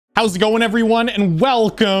How's it going, everyone, and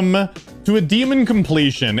welcome to a demon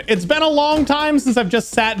completion. It's been a long time since I've just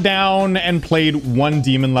sat down and played one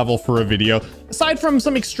demon level for a video. Aside from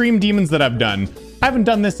some extreme demons that I've done, I haven't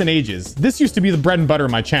done this in ages. This used to be the bread and butter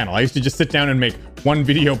of my channel. I used to just sit down and make one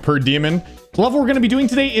video per demon. The level we're going to be doing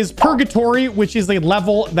today is Purgatory, which is a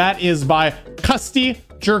level that is by Custy,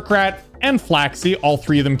 Jerkrat, and Flaxy. All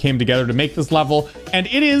three of them came together to make this level, and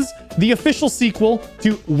it is the official sequel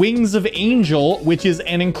to Wings of Angel, which is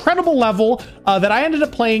an incredible level that I ended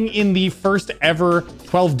up playing in the first ever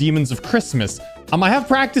 12 Demons of Christmas. I have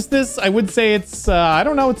practiced this. I would say it's, I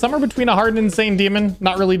don't know, it's somewhere between a hard and insane demon.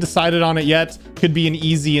 Not really decided on it yet. Could be an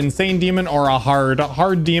easy insane demon or a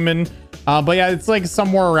hard demon. But yeah, it's like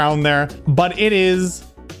somewhere around there. But it is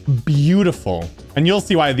beautiful. And you'll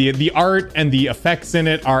see why. The art and the effects in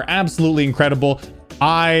it are absolutely incredible.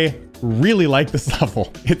 I really like this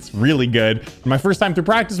level. It's really good. My first time through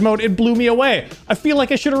practice mode, it blew me away. I feel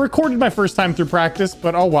like I should have recorded my first time through practice,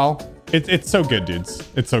 but oh well. It's so good, dudes.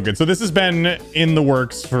 It's so good. So this has been in the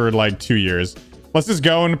works for like 2 years. Let's just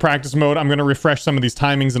go into practice mode. I'm going to refresh some of these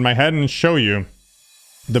timings in my head and show you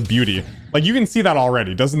the beauty. Like, you can see that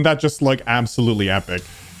already. Doesn't that just look absolutely epic?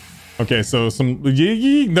 Okay, so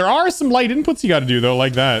there are some light inputs you got to do though,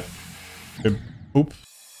 like that. Oop.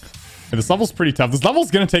 Yeah, this level's pretty tough. This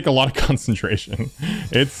level's going to take a lot of concentration.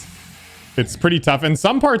 It's pretty tough, and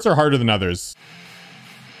some parts are harder than others.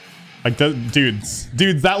 Like, dudes,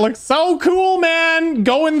 that looks so cool, man.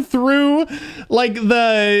 Going through like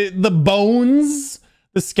the bones,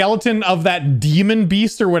 the skeleton of that demon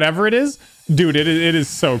beast or whatever it is. Dude, it is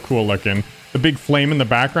so cool looking. The big flame in the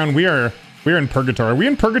background. We're in Purgatory. Are we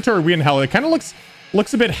in Purgatory? Are we in hell? It kind of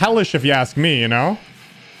looks a bit hellish if you ask me, you know?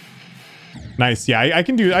 Nice. Yeah, I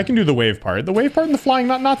can do the wave part. The wave part and the flying,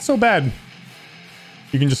 not so bad.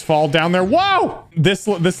 You can just fall down there. Whoa! This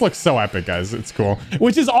looks so epic, guys. It's cool.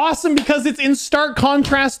 Which is awesome because it's in stark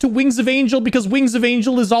contrast to Wings of Angel, because Wings of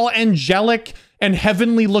Angel is all angelic and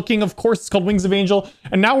heavenly looking. Of course, it's called Wings of Angel.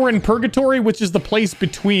 And now we're in Purgatory, which is the place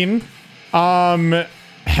between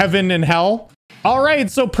heaven and hell. All right,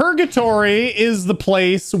 so Purgatory is the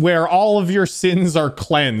place where all of your sins are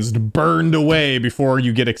cleansed, burned away before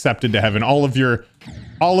you get accepted to heaven. All of your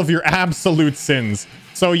absolute sins.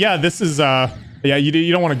 So yeah, this is yeah,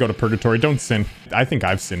 you don't want to go to Purgatory. Don't sin. I think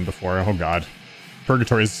I've sinned before. Oh god.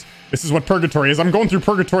 This is what Purgatory is. I'm going through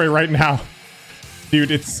Purgatory right now. Dude,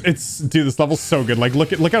 dude, this level's so good. Like,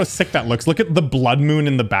 look how sick that looks. Look at the blood moon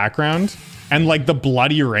in the background and like the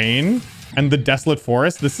bloody rain and the desolate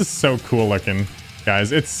forest. This is so cool looking,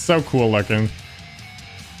 guys. It's so cool looking.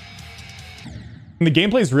 And the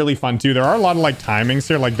gameplay is really fun too. There are a lot of like timings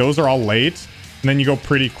here. Like, those are all late, and then you go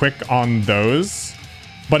pretty quick on those.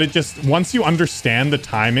 But it just, once you understand the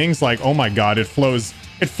timings, like, oh my god, it flows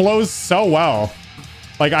so well.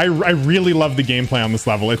 Like, I really love the gameplay on this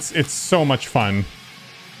level. It's so much fun.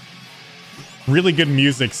 Really good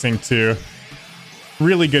music sync too.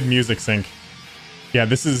 Really good music sync. Yeah,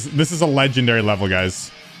 this is a legendary level, guys.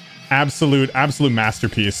 Absolute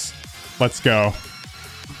masterpiece. Let's go.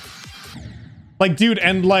 Like, dude,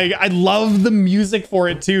 and like, I love the music for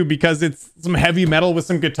it too, because it's some heavy metal with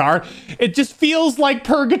some guitar. It just feels like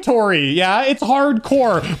Purgatory. Yeah, it's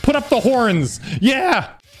hardcore. Put up the horns.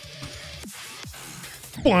 Yeah.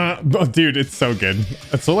 Oh, dude, it's so good.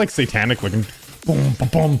 It's so like satanic looking. Boom, boom,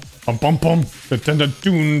 boom, bum, bum, bum.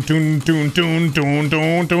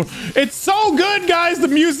 It's so good, guys. The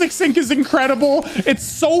music sync is incredible. It's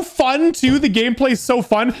so fun too. The gameplay is so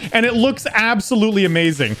fun, and it looks absolutely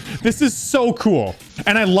amazing. This is so cool,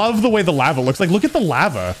 and I love the way the lava looks. Like, look at the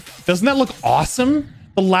lava. Doesn't that look awesome?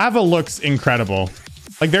 The lava looks incredible.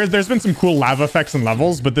 Like, there's been some cool lava effects in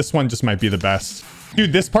levels, but this one just might be the best.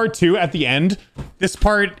 Dude, this part too at the end. This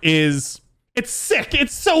part is... it's sick.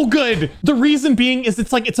 It's so good. The reason being is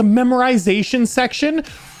it's a memorization section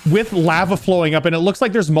with lava flowing up, and it looks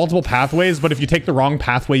like there's multiple pathways, but if you take the wrong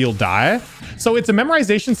pathway, you'll die. So it's a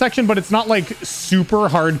memorization section, but it's not like super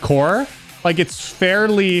hardcore. Like, it's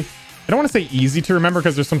fairly, I don't want to say easy to remember,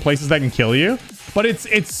 because there's some places that can kill you, but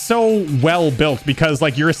it's so well built, because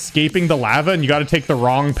like, you're escaping the lava and you got to take the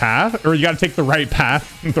wrong path, or you got to take the right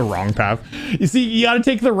path. The wrong path. You see, you got to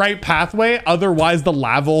take the right pathway, otherwise the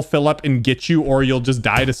lava will fill up and get you, or you'll just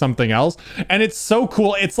die to something else. And it's so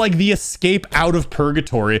cool. It's like the escape out of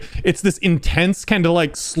Purgatory. It's this intense kind of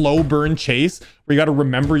like slow burn chase where you got to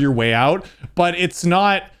remember your way out, but it's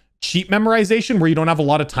not cheap memorization where you don't have a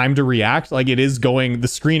lot of time to react. Like, the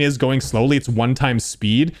screen is going slowly. It's one-time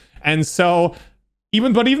speed. And so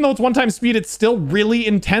even though it's one-time speed, it's still really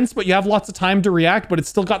intense, but you have lots of time to react, but it's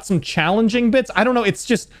still got some challenging bits. I don't know. It's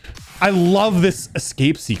just, I love this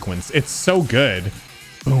escape sequence. It's so good.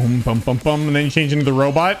 Boom, bum, bum, bum. And then you change into the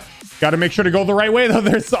robot. Got to make sure to go the right way, though.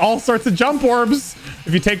 There's all sorts of jump orbs.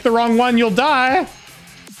 If you take the wrong one, you'll die.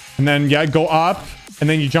 And then, yeah, go up. And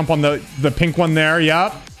then you jump on the pink one there.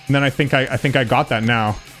 Yep. And then I think I got that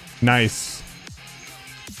now. Nice.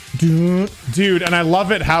 Dude, and I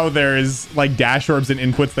love it how there's like dash orbs and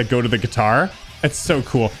inputs that go to the guitar. It's so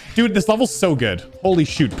cool. Dude, this level's so good. Holy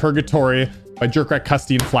shoot. Purgatory by Jerkrat,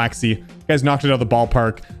 Custy, and Flaxy. You guys knocked it out of the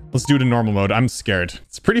ballpark. Let's do it in normal mode. I'm scared.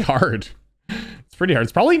 It's pretty hard. It's pretty hard.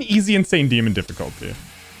 It's probably an easy Insane Demon difficulty.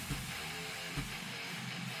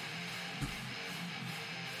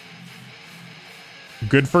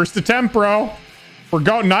 Good first attempt, bro. We're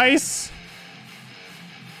going nice.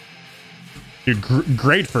 Dude,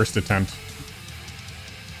 great first attempt.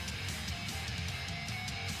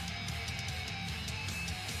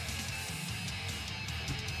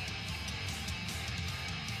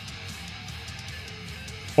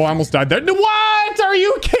 Oh, I almost died there. What? Are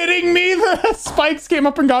you kidding me? The spikes came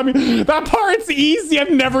up and got me. That part's easy.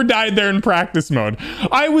 I've never died there in practice mode.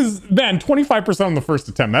 I was, man, 25% on the first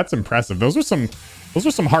attempt. That's impressive. Those were some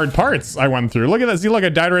hard parts I went through. Look at that. See, look, I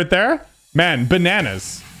died right there. Man,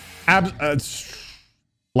 bananas.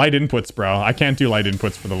 Light inputs, bro. I can't do light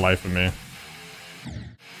inputs for the life of me.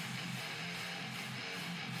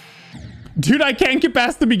 Dude, I can't get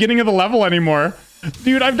past the beginning of the level anymore.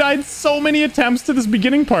 Dude, I've died so many attempts to this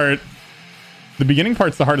beginning part. The beginning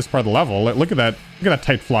part's the hardest part of the level. Look at that. Look at that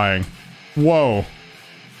tight flying. Whoa.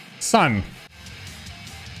 Son.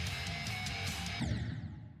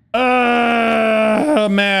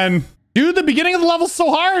 Man. Dude, the beginning of the level's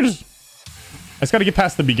so hard. I just gotta get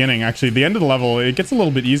past the beginning, actually. The end of the level, it gets a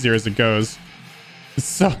little bit easier as it goes.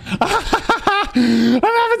 So... I'm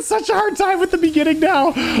having such a hard time with the beginning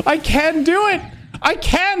now. I can't do it. I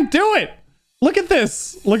can't do it. Look at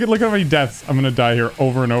this. Look at how many deaths I'm gonna die here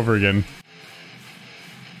over and over again.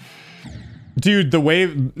 Dude, the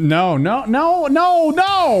wave... No.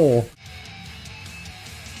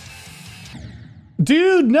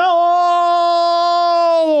 Dude, no!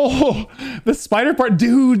 The spider part.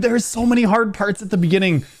 Dude, there's so many hard parts at the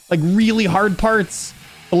beginning. Like, really hard parts.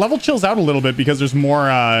 The level chills out a little bit because there's more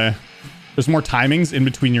timings in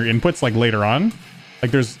between your inputs, like, later on.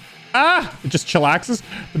 Like, there's... it just chillaxes.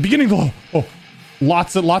 The beginning, though. Oh,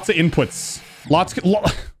 lots of inputs. Are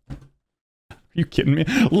you kidding me?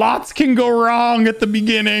 Lots can go wrong at the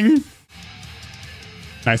beginning.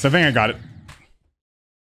 Nice, I think I got it.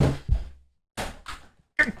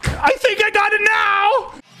 I think I got it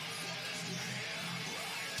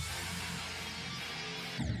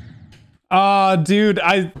now! Dude,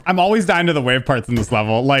 I'm always dying to the wave parts in this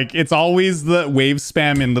level. Like, it's always the wave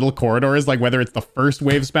spam in little corridors, like whether it's the first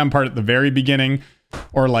wave spam part at the very beginning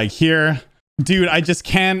or like here. Dude, I just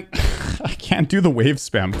can't... I can't do the wave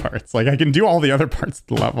spam parts. Like, I can do all the other parts of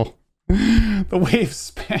the level. The wave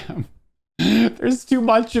spam. There's too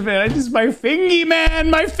much of it. My fingy, man!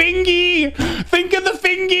 My fingy! Think of the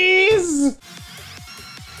fingies!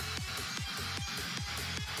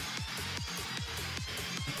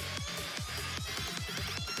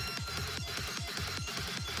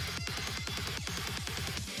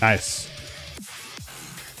 Nice.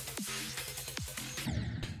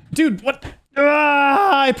 Dude, what?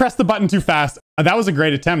 I pressed the button too fast. That was a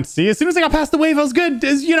great attempt. See, as soon as I got past the wave, I was good.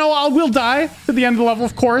 As you know, I will die to the end of the level,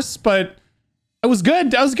 of course, but I was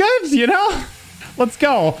good. I was good, you know? Let's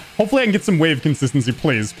go. Hopefully I can get some wave consistency.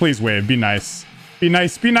 Please, please, wave. Be nice. Be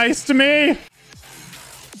nice. Be nice to me.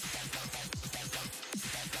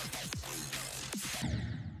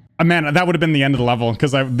 Man, that would have been the end of the level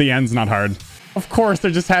because the end's not hard. Of course,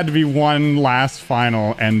 there just had to be one last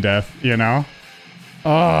final end death, you know? Oh,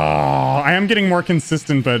 I am getting more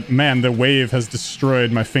consistent, but man, the wave has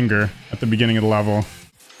destroyed my finger at the beginning of the level.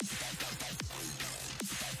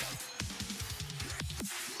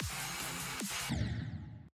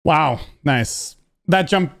 Wow, nice. That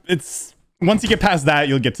jump, it's... Once you get past that,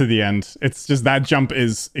 you'll get to the end. It's just that jump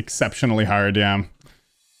is exceptionally hard, yeah.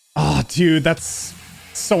 Oh, dude, that's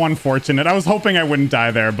so unfortunate. I was hoping I wouldn't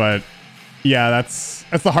die there, but... Yeah, that's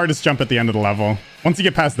the hardest jump at the end of the level. Once you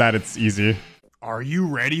get past that, it's easy. Are you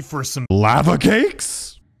ready for some lava cakes?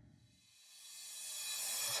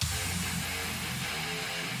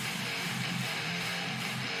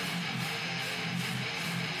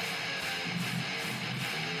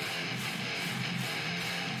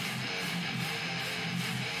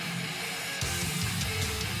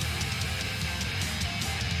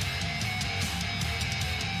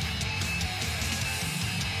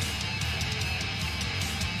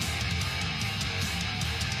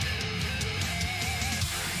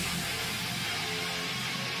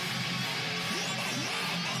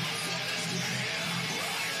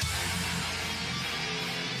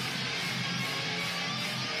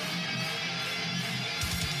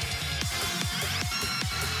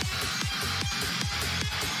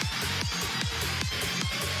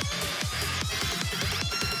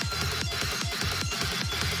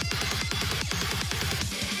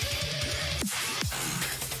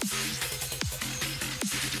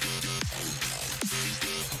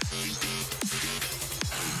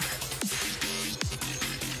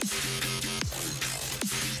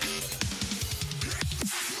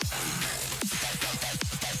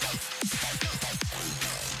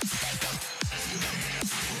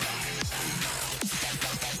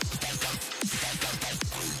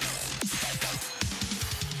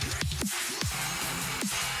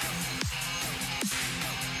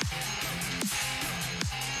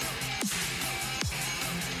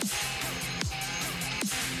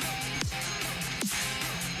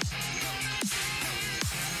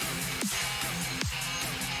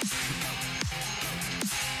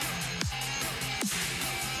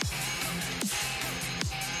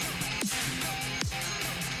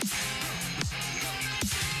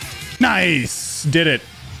 Nice. Did it.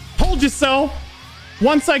 Told you so.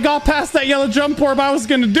 Once I got past that yellow jump orb, I was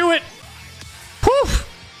gonna do it. Whew.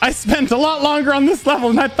 I spent a lot longer on this level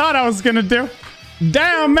than I thought I was gonna do.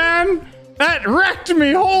 Damn, man. That wrecked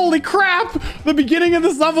me. Holy crap. The beginning of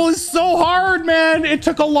this level is so hard, man. It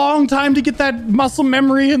took a long time to get that muscle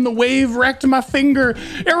memory, and the wave wrecked my finger.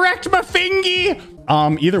 It wrecked my fingy.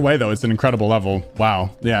 Either way, though, it's an incredible level.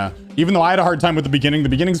 Wow. Yeah. Even though I had a hard time with the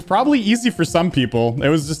beginning's probably easy for some people. It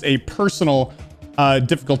was just a personal,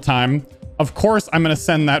 difficult time. Of course, I'm going to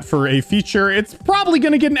send that for a feature. It's probably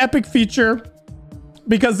going to get an epic feature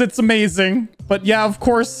because it's amazing. But yeah, of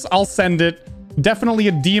course, I'll send it. Definitely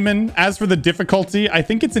a demon. As for the difficulty, I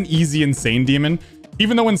think it's an easy insane demon.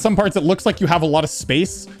 Even though in some parts it looks like you have a lot of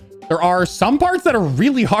space, there are some parts that are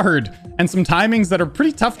really hard and some timings that are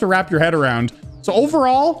pretty tough to wrap your head around. So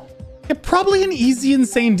overall, probably an easy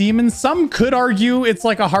insane demon. Some could argue it's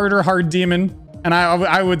like a harder hard demon. And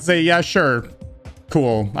I would say, yeah, sure.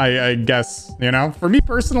 Cool. I guess, you know, for me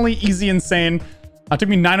personally, easy insane. It took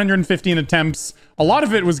me 915 attempts. A lot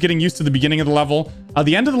of it was getting used to the beginning of the level.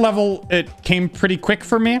 The end of the level, it came pretty quick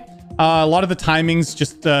for me. A lot of the timings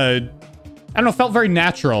just, I don't know, felt very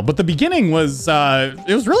natural. But the beginning was,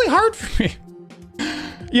 it was really hard for me.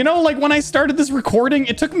 You know, like when I started this recording,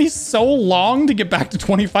 it took me so long to get back to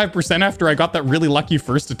 25% after I got that really lucky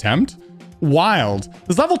first attempt. Wild.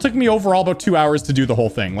 This level took me overall about 2 hours to do the whole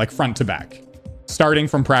thing, like front to back. Starting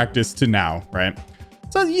from practice to now, right?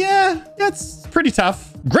 So yeah, it's pretty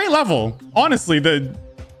tough. Great level. Honestly,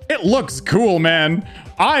 it looks cool, man.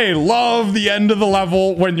 I love the end of the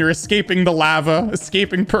level when you're escaping the lava,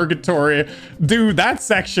 escaping purgatory. Dude, that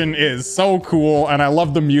section is so cool, and I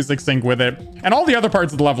love the music sync with it. And all the other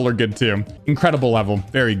parts of the level are good too. Incredible level,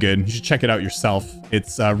 very good. You should check it out yourself.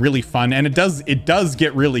 It's really fun, and it does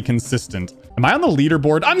get really consistent. Am I on the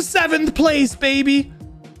leaderboard? I'm 7th place, baby.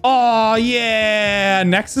 Oh yeah,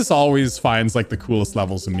 Nexus always finds like the coolest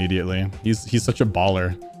levels immediately. He's such a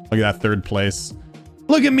baller. Look at that 3rd place.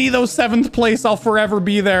 Look at me though, 7th place. I'll forever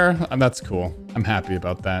be there. That's cool. I'm happy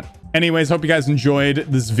about that. Anyways, hope you guys enjoyed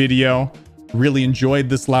this video. Really enjoyed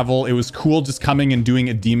this level. It was cool just coming and doing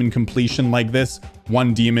a demon completion like this.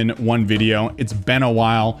 1 demon, 1 video. It's been a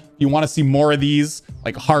while. If you want to see more of these,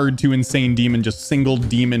 like hard to insane demon, just single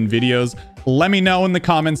demon videos, let me know in the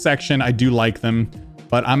comment section. I do like them.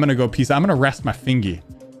 But I'm going to go peace. I'm going to rest my fingy.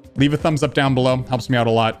 Leave a thumbs up down below. Helps me out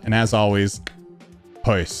a lot. And as always,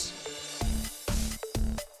 peace.